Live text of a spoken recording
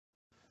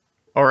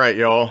All right,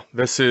 y'all.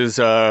 This is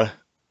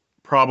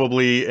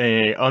probably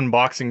a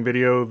unboxing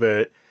video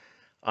that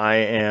I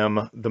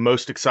am the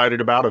most excited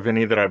about of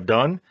any that I've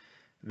done.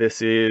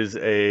 This is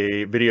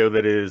a video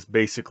that is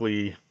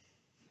basically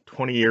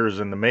 20 years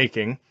in the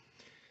making.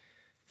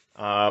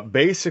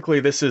 Basically,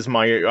 this is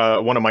my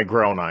one of my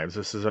grill knives.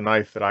 This is a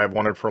knife that I've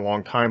wanted for a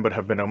long time, but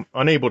have been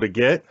unable to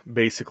get,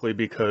 basically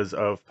because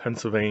of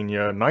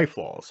Pennsylvania knife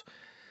laws.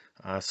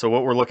 So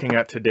what we're looking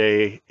at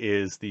today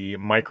is the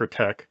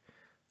Microtech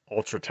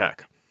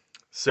Ultratech.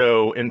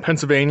 So in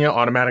Pennsylvania,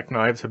 automatic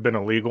knives have been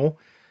illegal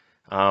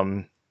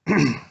um,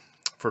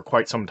 for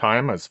quite some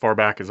time, as far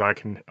back as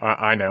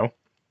I know.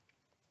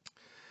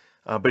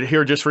 But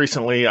here, just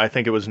recently, I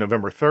think it was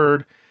November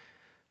 3rd,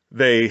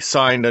 they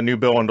signed a new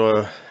bill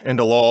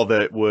into law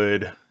that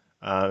would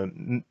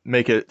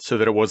make it so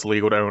that it was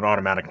legal to own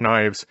automatic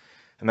knives,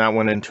 and that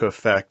went into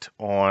effect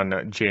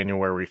on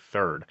January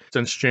 3rd.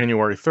 Since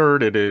January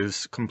 3rd, it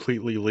is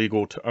completely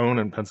legal to own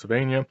in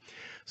Pennsylvania,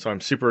 so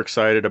I'm super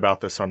excited about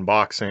this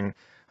unboxing.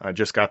 I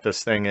just got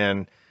this thing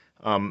in.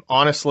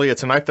 Honestly,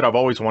 it's a knife that I've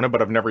always wanted,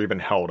 but I've never even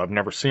held. I've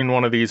never seen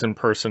one of these in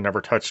person,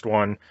 never touched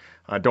one.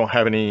 I don't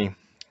have any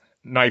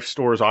knife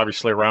stores,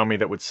 obviously, around me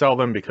that would sell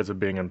them because of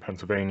being in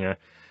Pennsylvania.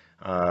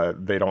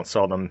 They don't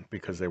sell them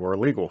because they were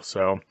illegal.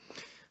 So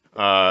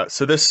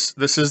this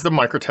is the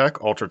Microtech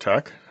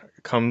Ultratech.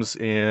 It comes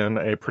in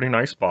a pretty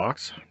nice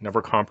box,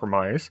 never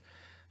compromise,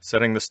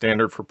 setting the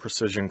standard for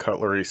precision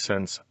cutlery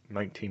since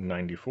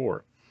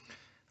 1994.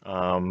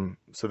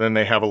 So then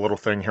they have a little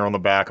thing here on the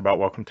back about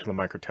welcome to the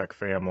Microtech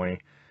family.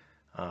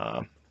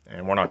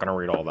 And we're not going to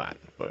read all that,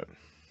 but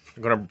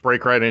I'm going to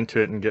break right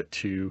into it and get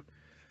to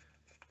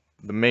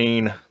the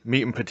main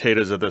meat and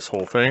potatoes of this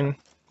whole thing,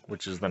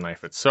 which is the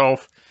knife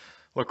itself.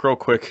 Look real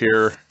quick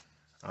here.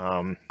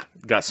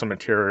 Got some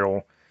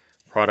material,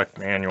 product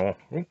manual.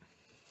 Ooh,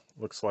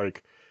 looks like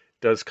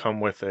it does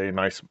come with a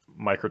nice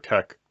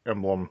Microtech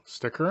emblem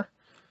sticker.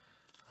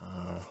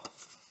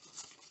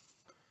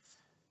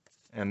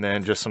 And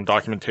then just some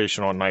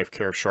documentation on knife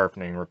care,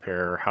 sharpening,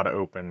 repair, how to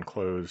open,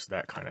 close,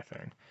 that kind of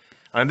thing.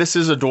 And this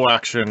is a dual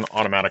action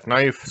automatic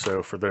knife,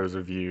 so for those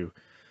of you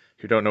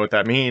who don't know what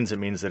that means, it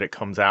means that it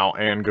comes out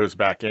and goes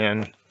back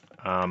in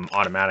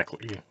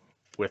automatically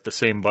with the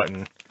same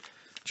button,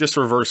 just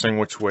reversing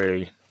which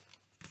way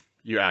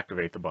you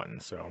activate the button.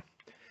 So,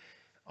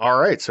 all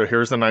right, so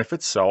here's the knife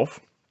itself.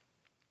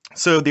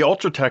 So the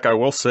Ultratech, I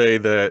will say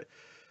that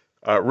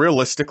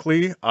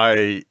realistically,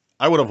 I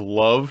would have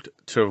loved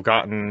to have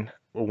gotten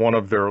one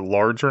of their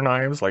larger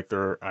knives, like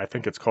I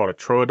think it's called a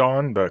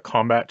Troodon, the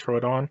Combat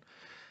Troodon.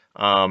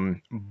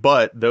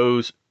 But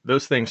those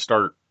things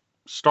start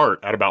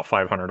at about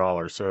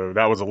 $500. So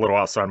that was a little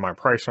outside my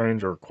price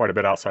range, or quite a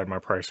bit outside my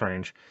price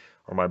range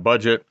or my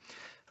budget.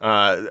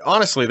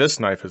 Honestly, this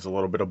knife is a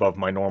little bit above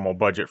my normal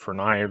budget for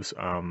knives.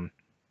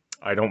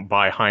 I don't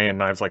buy high-end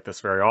knives like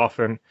this very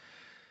often.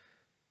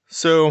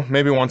 So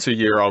maybe once a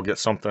year I'll get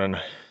something,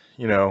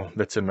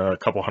 that's in the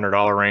couple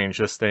 $100 range.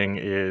 This thing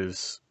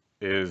is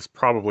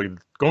probably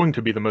going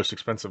to be the most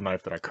expensive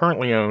knife that I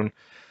currently own.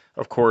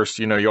 Of course,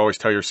 you always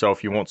tell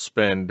yourself you won't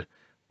spend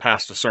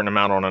past a certain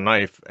amount on a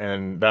knife,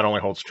 and that only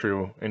holds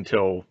true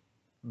until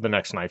the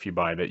next knife you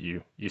buy that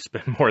you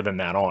spend more than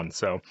that on.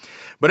 So,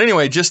 but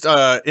anyway, just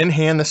in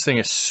hand, this thing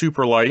is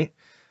super light.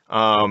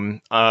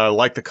 I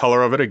like the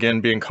color of it.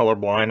 Again, being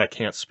colorblind, I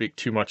can't speak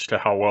too much to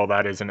how well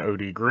that is in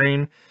OD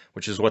green,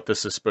 which is what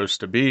this is supposed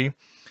to be.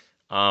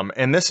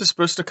 And this is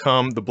supposed to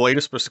come, the blade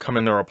is supposed to come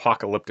in their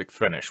Apocalyptic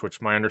Finish,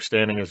 which my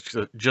understanding is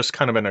just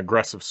kind of an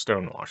aggressive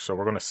stonewash. So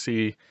we're going to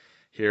see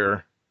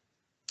here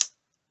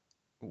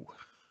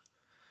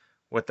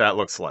what that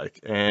looks like.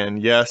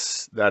 And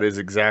yes, that is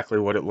exactly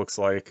what it looks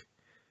like.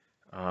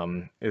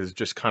 Is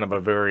just kind of a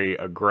very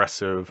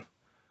aggressive,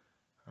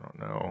 I don't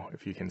know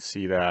if you can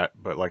see that,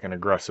 but like an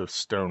aggressive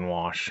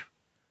stonewash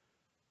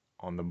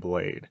on the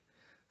blade.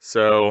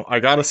 So I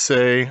gotta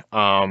say,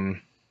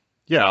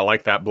 yeah, I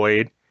like that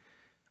blade.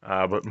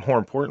 But more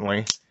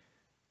importantly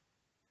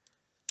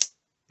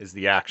is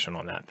the action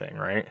on that thing,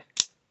 right?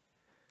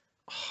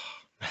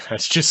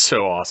 That's just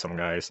so awesome,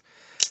 guys.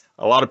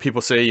 A lot of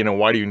people say,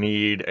 why do you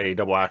need a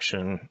double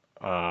action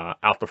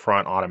out the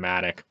front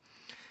automatic?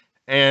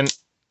 And,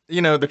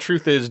 the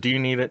truth is, do you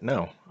need it?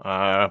 No.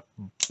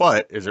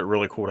 But is it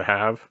really cool to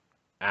have?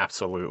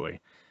 Absolutely.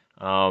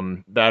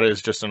 That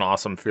is just an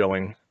awesome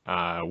feeling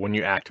when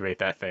you activate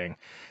that thing.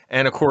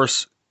 And of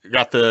course, you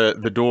got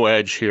the dual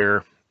edge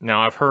here.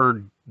 Now, I've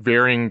heard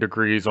varying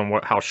degrees on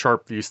how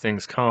sharp these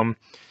things come.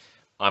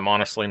 I'm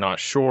honestly not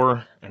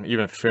sure, and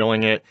even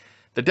feeling it.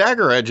 The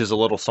dagger edge is a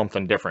little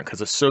something different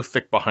because it's so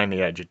thick behind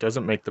the edge. It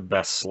doesn't make the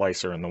best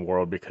slicer in the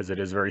world because it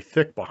is very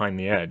thick behind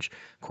the edge.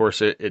 Of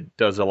course, it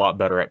does a lot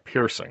better at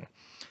piercing.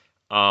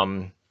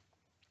 I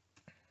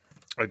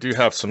do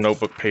have some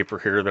notebook paper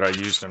here that I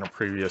used in a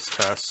previous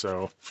test,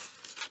 so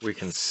we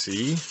can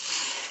see.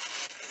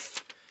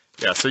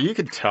 Yeah, so you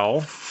could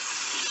tell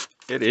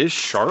it is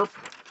sharp,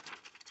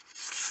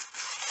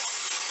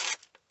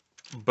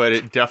 but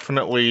it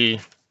definitely,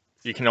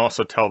 you can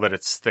also tell that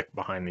it's thick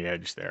behind the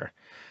edge there.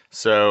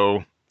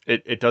 So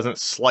it doesn't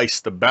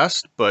slice the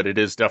best, but it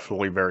is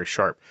definitely very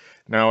sharp.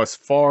 Now, as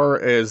far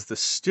as the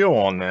steel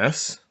on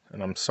this,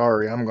 and I'm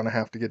sorry, I'm going to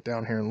have to get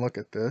down here and look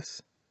at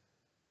this.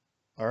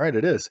 All right,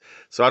 it is.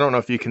 So I don't know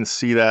if you can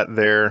see that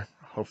there.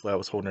 Hopefully I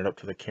was holding it up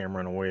to the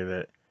camera in a way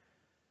that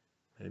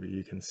maybe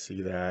you can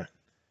see that.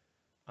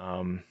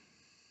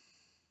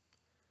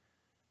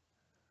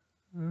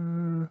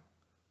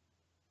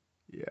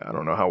 Yeah, I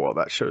don't know how well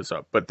that shows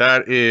up, but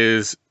that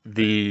is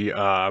the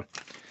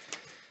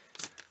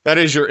that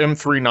is your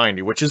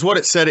M390, which is what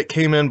it said it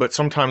came in, but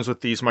sometimes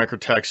with these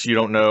Microtechs, you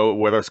don't know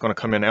whether it's going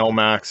to come in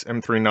LMAX,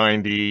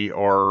 M390,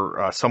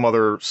 or some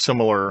other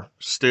similar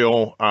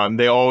steel.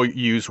 They all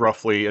use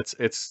roughly,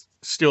 it's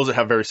steels that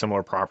have very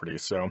similar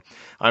properties, so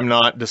I'm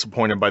not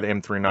disappointed by the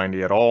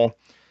M390 at all.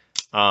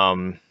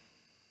 I'll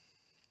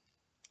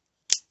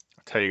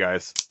tell you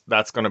guys,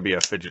 that's going to be a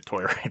fidget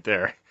toy right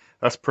there.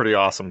 That's pretty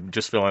awesome,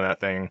 just feeling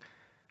that thing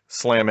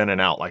slam in and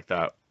out like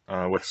that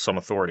with some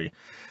authority.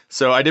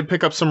 So I did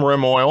pick up some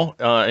rim oil.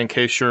 In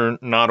case you're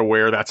not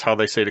aware, that's how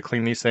they say to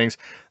clean these things.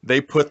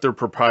 They put their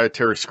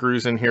proprietary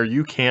screws in here.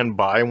 You can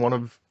buy one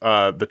of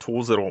the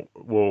tools that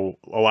will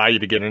allow you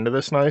to get into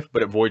this knife,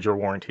 but it voids your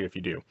warranty if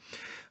you do.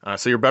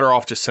 So you're better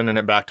off just sending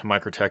it back to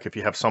Microtech if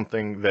you have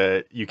something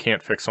that you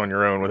can't fix on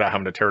your own without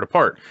having to tear it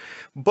apart.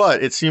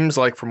 But it seems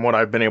like, from what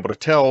I've been able to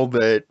tell,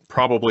 that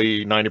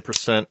probably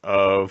 90%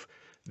 of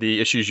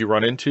the issues you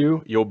run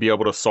into, you'll be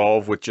able to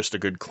solve with just a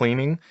good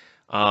cleaning.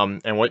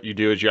 And what you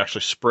do is you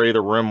actually spray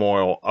the rim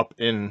oil up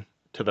into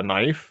the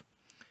knife,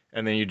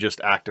 and then you just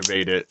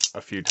activate it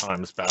a few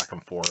times back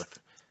and forth,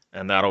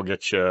 and that'll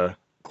get you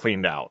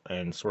cleaned out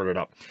and sorted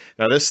up.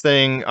 Now this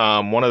thing,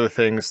 one of the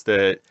things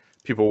that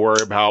people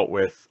worry about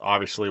with,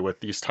 obviously, with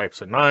these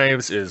types of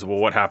knives is, well,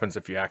 what happens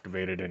if you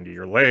activate it into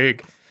your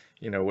leg?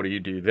 You know, what do you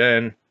do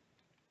then?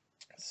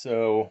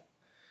 So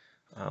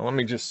let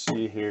me just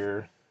see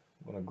here.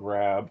 I'm gonna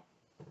grab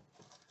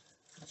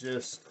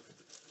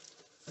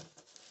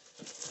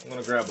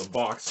the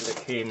box that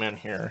it came in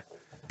here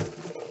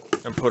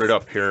and put it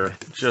up here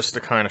just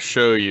to kind of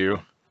show you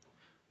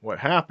what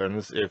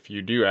happens if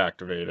you do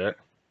activate it.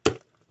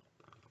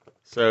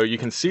 So you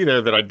can see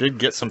there that I did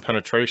get some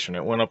penetration.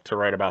 It went up to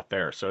right about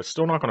there. So it's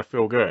still not going to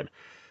feel good.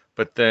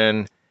 But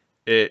then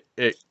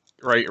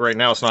right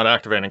now it's not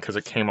activating because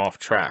it came off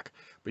track.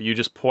 But you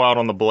just pull out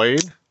on the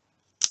blade,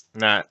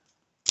 and that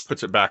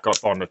puts it back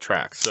up on the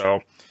track.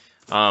 So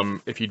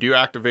if you do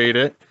activate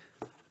it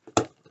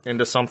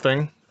into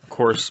something, of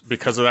course,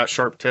 because of that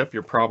sharp tip,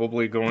 you're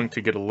probably going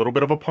to get a little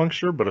bit of a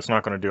puncture, but it's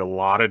not going to do a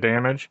lot of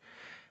damage.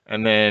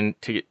 And then,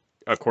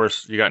 of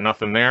course, you got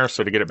nothing there,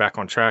 so to get it back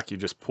on track, you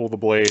just pull the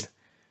blade,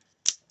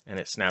 and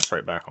it snaps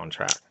right back on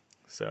track.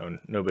 So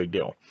no big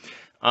deal.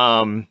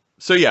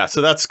 So yeah,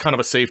 so that's kind of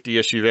a safety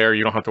issue there.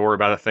 You don't have to worry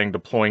about a thing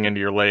deploying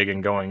into your leg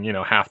and going, you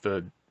know, half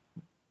the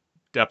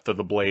depth of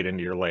the blade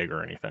into your leg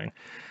or anything.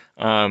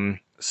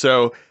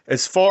 So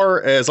as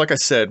far as, like I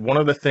said, one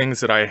of the things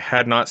that I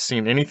had not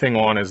seen anything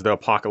on is the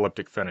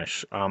Apocalyptic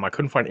Finish. I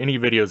couldn't find any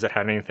videos that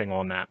had anything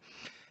on that.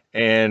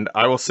 And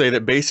I will say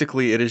that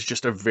basically it is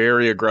just a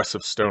very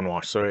aggressive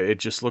stonewash. So it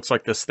just looks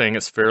like this thing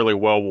is fairly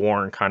well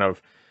worn, kind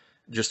of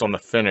just on the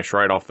finish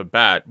right off the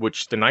bat,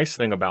 which the nice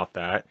thing about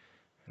that,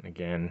 and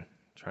again,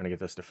 trying to get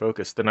this to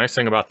focus, the nice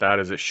thing about that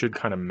is it should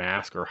kind of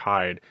mask or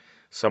hide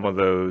some of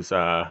those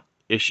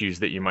issues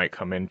that you might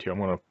come into. I'm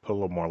going to put a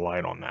little more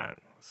light on that.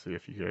 See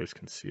if you guys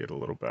can see it a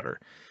little better.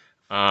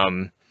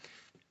 And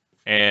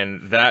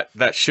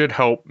that should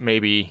help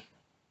maybe,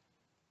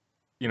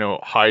 you know,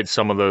 hide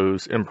some of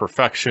those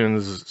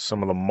imperfections,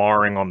 some of the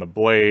marring on the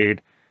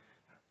blade.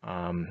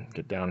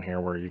 Get down here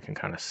where you can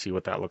kind of see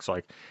what that looks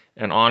like.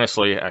 And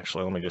honestly,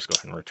 actually, let me just go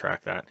ahead and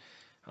retract that.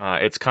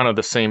 It's kind of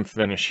the same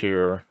finish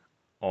here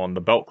on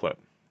the belt clip.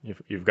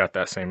 You've got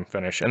that same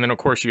finish. And then, of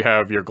course, you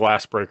have your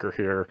glass breaker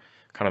here,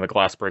 kind of the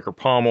glass breaker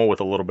pommel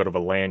with a little bit of a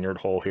lanyard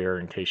hole here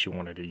in case you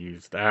wanted to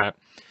use that.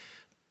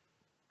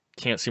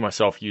 Can't see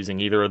myself using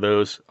either of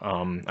those.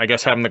 I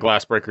guess having the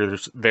glass breaker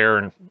there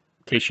in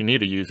case you need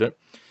to use it.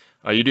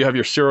 You do have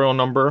your serial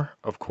number,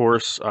 of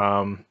course,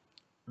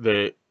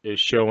 that is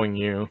showing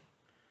you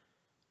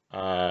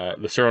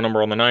the serial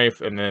number on the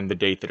knife and then the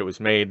date that it was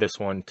made. This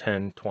one,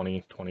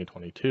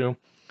 10/20/2022.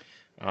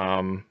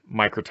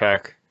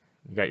 Microtech,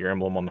 you got your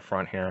emblem on the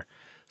front here.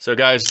 So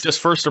guys,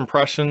 just first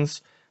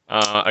impressions.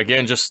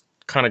 Again, just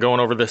kind of going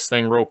over this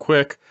thing real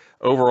quick.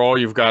 Overall,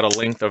 you've got a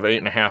length of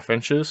 8.5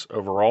 inches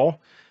overall.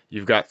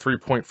 You've got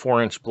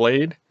 3.4-inch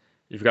blade.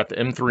 You've got the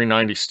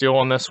M390 steel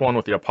on this one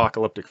with the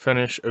Apocalyptic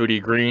Finish, OD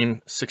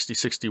green,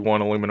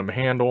 6061 aluminum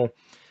handle.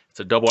 It's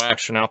a double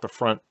action out the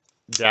front.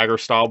 Dagger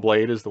style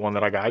blade is the one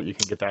that I got. You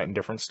can get that in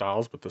different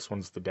styles, but this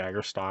one's the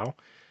dagger style.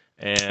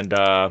 And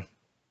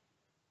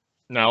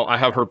now I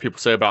have heard people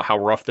say about how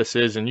rough this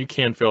is, and you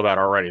can feel that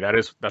already.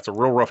 That's a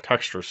real rough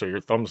texture, so your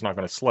thumb's not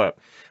going to slip.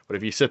 But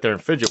if you sit there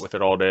and fidget with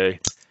it all day,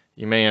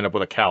 you may end up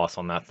with a callus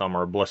on that thumb,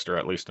 or a blister,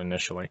 at least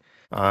initially.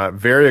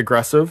 Very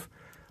aggressive.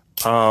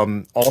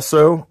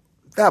 Also,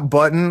 that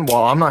button,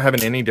 while I'm not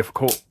having any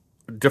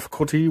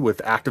difficulty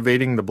with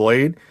activating the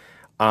blade,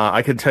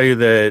 I can tell you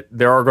that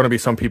there are going to be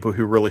some people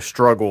who really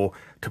struggle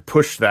to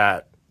push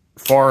that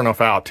far enough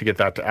out to get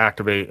that to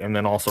activate and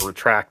then also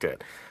retract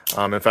it.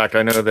 In fact,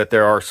 I know that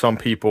there are some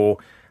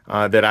people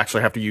that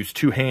actually have to use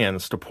 2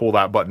 hands to pull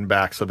that button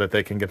back so that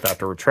they can get that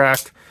to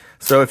retract.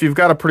 So if you've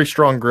got a pretty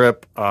strong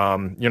grip, you're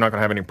not going to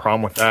have any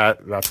problem with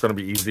that. That's going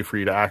to be easy for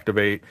you to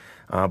activate.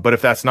 But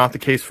if that's not the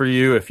case for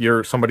you, if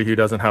you're somebody who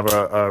doesn't have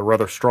a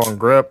rather strong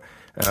grip,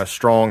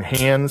 strong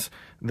hands,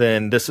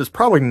 then this is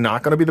probably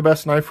not going to be the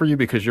best knife for you,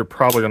 because you're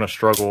probably going to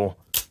struggle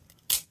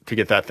to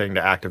get that thing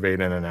to activate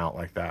in and out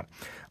like that.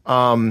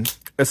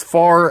 As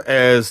far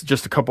as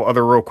just a couple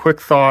other real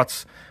quick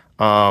thoughts,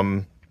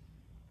 one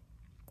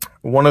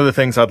of the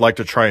things I'd like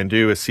to try and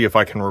do is see if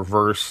I can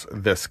reverse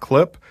this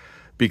clip,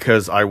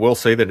 because I will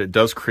say that it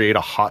does create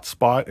a hot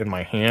spot in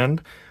my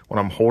hand when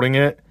I'm holding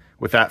it.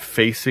 With that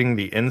facing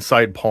the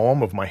inside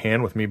palm of my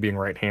hand, with me being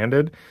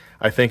right-handed,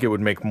 I think it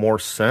would make more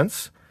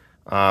sense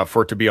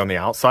for it to be on the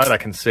outside. I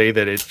can say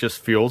that it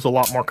just feels a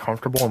lot more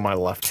comfortable in my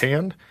left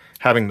hand,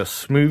 having the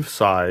smooth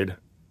side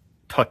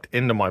tucked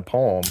into my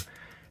palm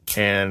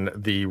and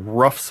the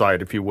rough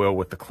side, if you will,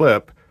 with the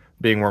clip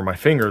being where my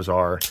fingers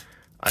are.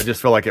 I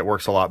just feel like it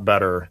works a lot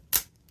better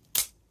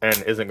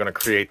and isn't going to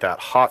create that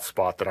hot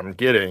spot that I'm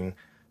getting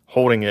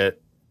holding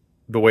it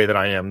the way that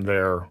I am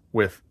there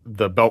with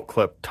the belt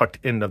clip tucked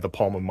into the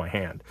palm of my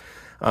hand.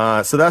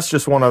 So that's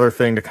just one other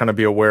thing to kind of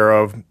be aware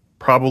of.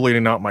 Probably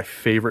not my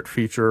favorite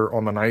feature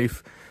on the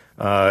knife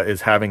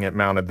is having it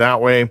mounted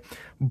that way,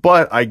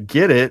 but I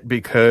get it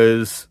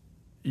because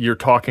you're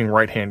talking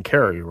right-hand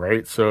carry,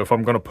 right? So if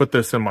I'm going to put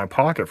this in my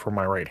pocket for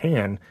my right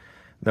hand,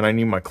 then I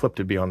need my clip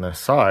to be on this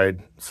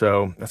side.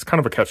 So that's kind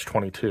of a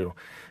catch-22.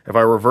 If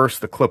I reverse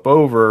the clip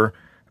over,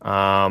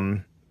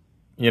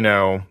 you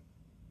know,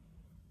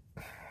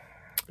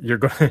 you're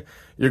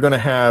gonna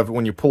have,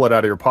 when you pull it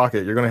out of your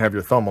pocket, you're gonna have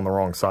your thumb on the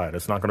wrong side.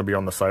 It's not gonna be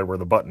on the side where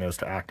the button is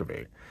to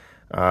activate.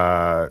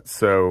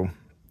 So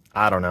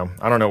I don't know.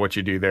 I don't know what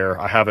you do there.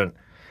 I haven't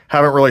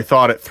really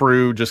thought it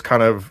through, just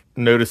kind of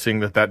noticing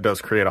that that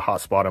does create a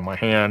hot spot in my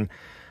hand.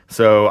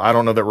 So I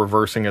don't know that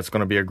reversing it's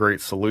going to be a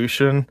great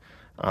solution,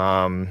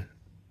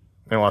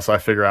 unless I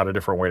figure out a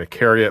different way to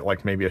carry it,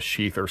 like maybe a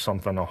sheath or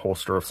something, a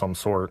holster of some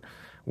sort,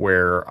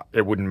 where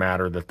it wouldn't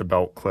matter that the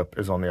belt clip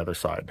is on the other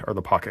side or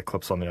the pocket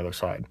clip's on the other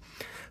side.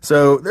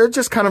 So there's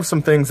just kind of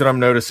some things that I'm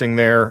noticing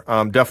there.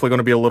 Definitely going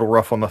to be a little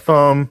rough on the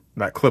thumb.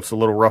 That clip's a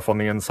little rough on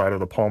the inside of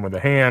the palm of the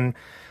hand.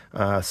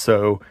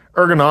 So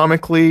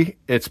ergonomically,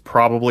 it's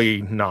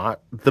probably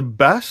not the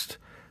best,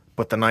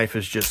 but the knife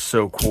is just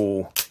so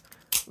cool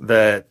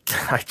that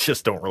I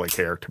just don't really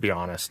care, to be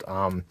honest.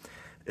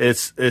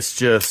 It's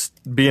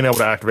just being able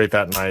to activate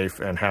that knife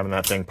and having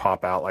that thing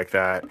pop out like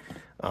that,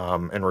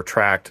 and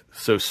retract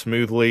so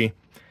smoothly,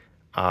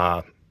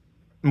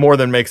 more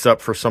than makes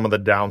up for some of the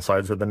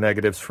downsides or the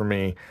negatives for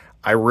me.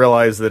 I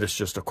realize that it's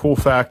just a cool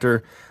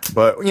factor,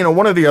 but you know,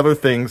 one of the other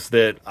things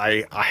that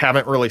I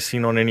haven't really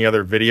seen on any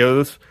other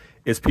videos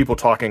is people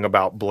talking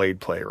about blade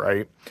play,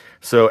 right?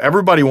 So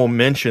everybody will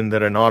mention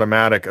that an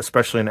automatic,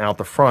 especially an out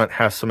the front,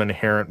 has some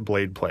inherent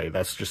blade play.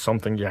 That's just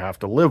something you have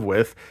to live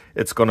with.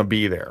 It's going to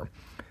be there.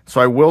 So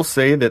I will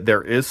say that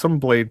there is some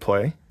blade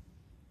play,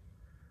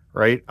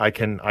 right? I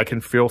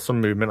can feel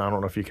some movement. I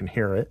don't know if you can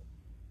hear it.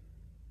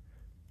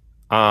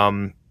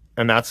 And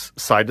that's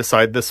side to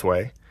side this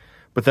way.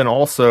 But then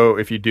also,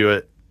 if you do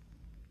it,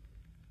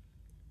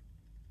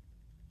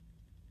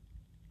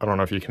 I don't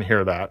know if you can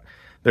hear that.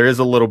 There is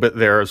a little bit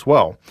there as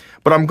well.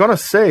 But I'm going to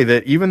say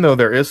that even though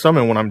there is some,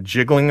 and when I'm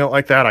jiggling it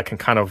like that, I can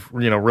kind of,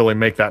 you know, really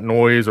make that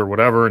noise or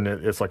whatever. And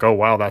it's like, oh,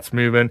 wow, that's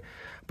moving.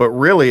 But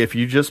really, if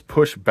you just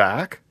push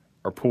back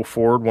or pull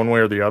forward one way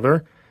or the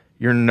other,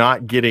 you're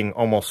not getting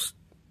almost,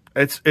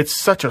 it's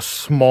such a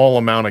small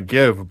amount of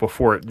give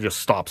before it just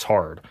stops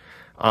hard.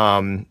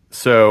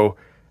 So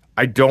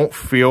I don't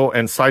feel,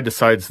 and side to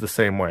side's the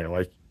same way,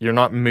 like you're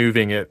not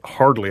moving it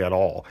hardly at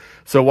all.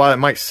 So while it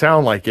might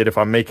sound like it if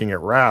I'm making it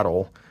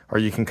rattle, or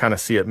you can kind of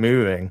see it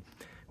moving,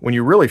 when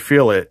you really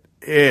feel it,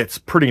 it's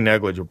pretty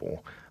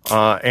negligible.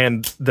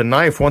 And the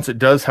knife, once it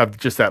does have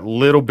just that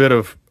little bit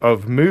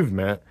of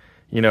movement,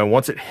 you know,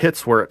 once it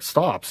hits where it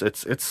stops,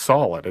 it's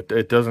solid.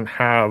 It doesn't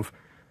have,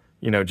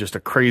 you know, just a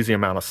crazy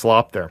amount of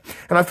slop there.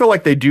 And I feel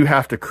like they do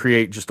have to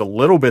create just a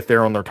little bit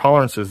there on their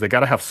tolerances. They got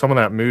to have some of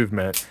that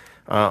movement.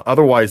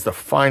 Otherwise, the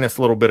finest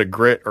little bit of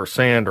grit or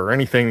sand or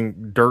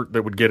anything dirt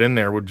that would get in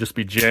there would just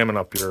be jamming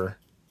up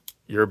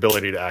your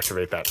ability to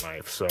activate that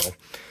knife. So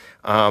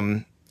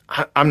I'm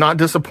not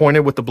disappointed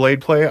with the blade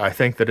play. I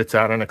think that it's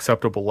at an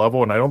acceptable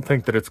level, and I don't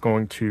think that it's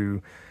going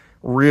to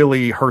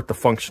really hurt the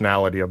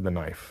functionality of the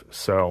knife.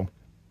 So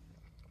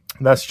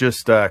that's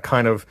just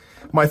kind of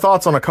my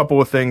thoughts on a couple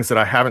of things that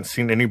I haven't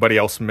seen anybody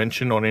else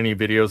mention on any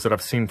videos that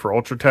I've seen for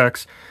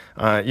Ultratechs.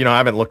 You know, I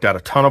haven't looked at a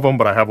ton of them,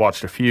 but I have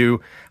watched a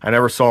few. I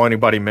never saw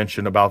anybody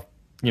mention about,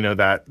 you know,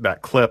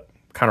 that clip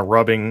kind of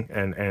rubbing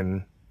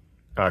and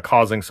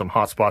causing some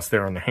hot spots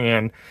there on the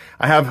hand.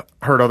 I have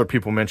heard other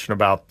people mention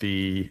about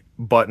the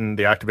button,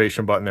 the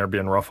activation button there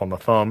being rough on the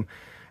thumb.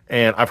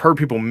 And I've heard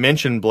people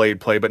mention blade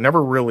play, but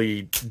never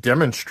really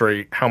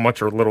demonstrate how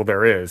much or little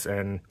there is.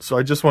 And so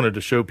I just wanted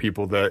to show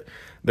people that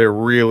there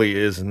really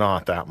is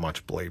not that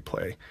much blade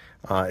play.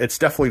 It's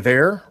definitely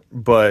there,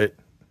 but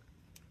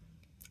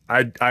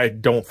I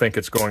don't think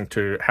it's going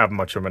to have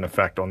much of an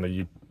effect on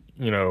the,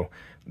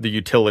 the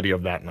utility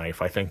of that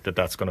knife. I think that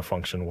that's going to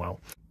function well.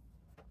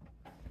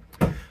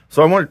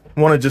 So I want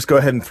to just go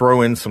ahead and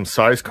throw in some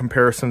size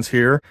comparisons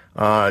here,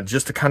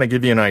 just to kind of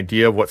give you an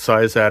idea of what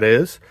size that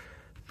is.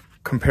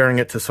 Comparing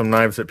it to some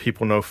knives that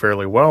people know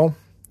fairly well.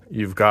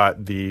 You've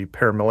got the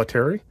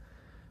Paramilitary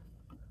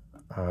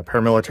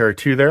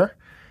 2 there.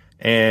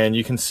 And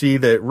you can see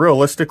that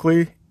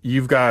realistically,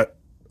 you've got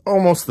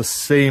almost the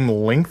same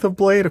length of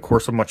blade, of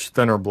course a much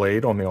thinner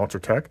blade on the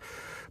Ultratech,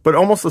 but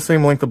almost the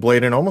same length of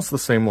blade and almost the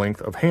same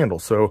length of handle.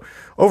 So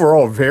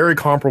overall, very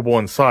comparable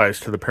in size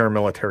to the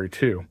Paramilitary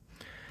 2.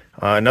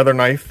 Another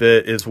knife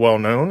that is well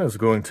known is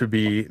going to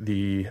be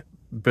the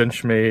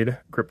Benchmade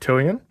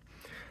Griptilian.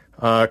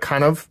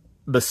 Kind of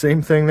the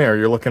same thing there.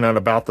 You're looking at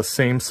about the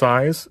same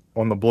size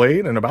on the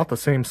blade and about the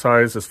same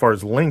size as far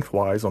as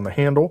lengthwise on the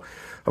handle.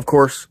 Of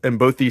course, in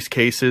both these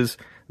cases,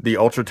 the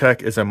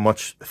Ultratech is a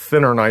much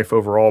thinner knife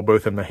overall,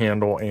 both in the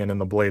handle and in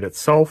the blade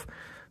itself.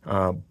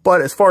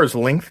 But as far as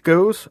length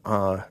goes,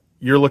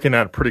 you're looking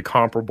at a pretty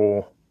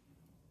comparable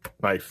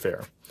knife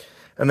there.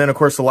 And then, of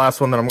course, the last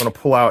one that I'm going to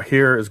pull out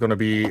here is going to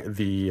be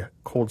the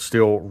Cold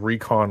Steel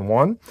Recon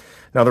 1.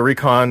 Now, the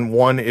Recon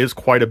 1 is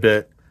quite a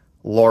bit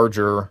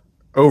larger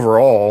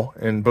overall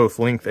in both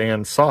length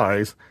and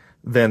size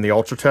than the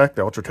Ultratech.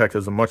 The Ultratech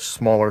is a much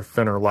smaller,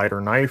 thinner,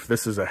 lighter knife.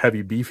 This is a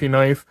heavy, beefy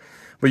knife.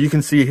 But you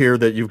can see here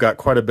that you've got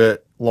quite a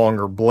bit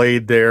longer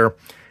blade there.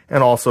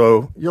 And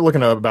also, you're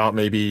looking at about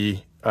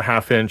maybe a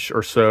 ½ inch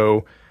or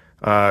so,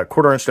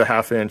 quarter inch to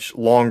 ½ inch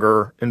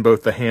longer in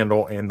both the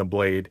handle and the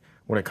blade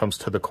when it comes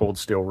to the Cold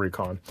Steel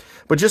Recon.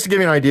 But just to give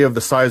you an idea of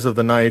the size of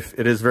the knife,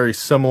 it is very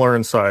similar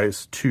in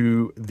size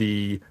to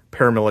the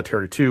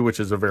Paramilitary 2, which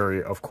is a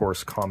very, of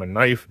course, common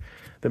knife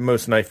that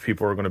most knife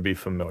people are going to be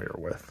familiar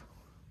with.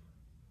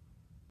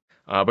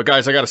 But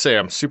guys, I got to say,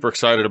 I'm super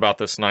excited about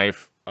this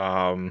knife.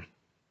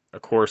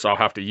 Of course, I'll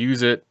have to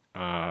use it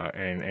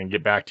and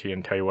get back to you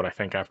and tell you what I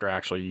think after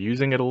actually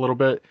using it a little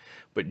bit.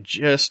 But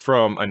just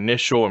from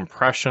initial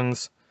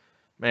impressions,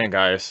 man,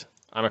 guys,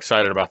 I'm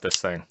excited about this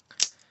thing.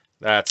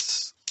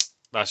 That's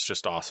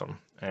just awesome.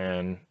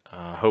 And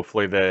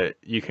hopefully that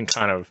you can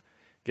kind of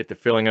get the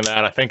feeling of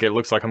that. I think it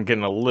looks like I'm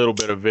getting a little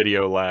bit of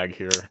video lag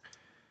here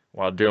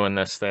while doing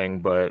this thing,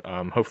 but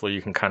hopefully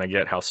you can kind of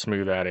get how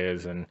smooth that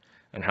is and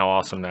how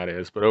awesome that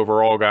is. But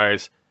overall,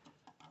 guys,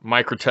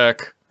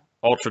 Microtech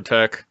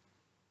Ultratech,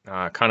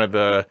 kind of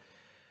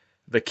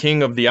the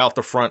king of the out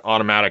the front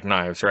automatic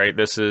knives, right?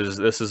 This is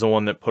the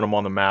one that put them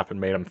on the map and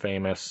made them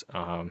famous,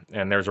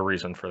 and there's a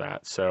reason for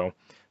that. So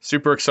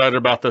super excited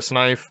about this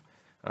knife.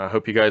 I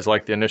hope you guys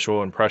like the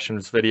initial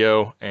impressions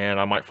video, and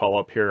I might follow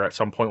up here at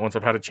some point once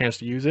I've had a chance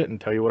to use it and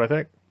tell you what I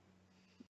think.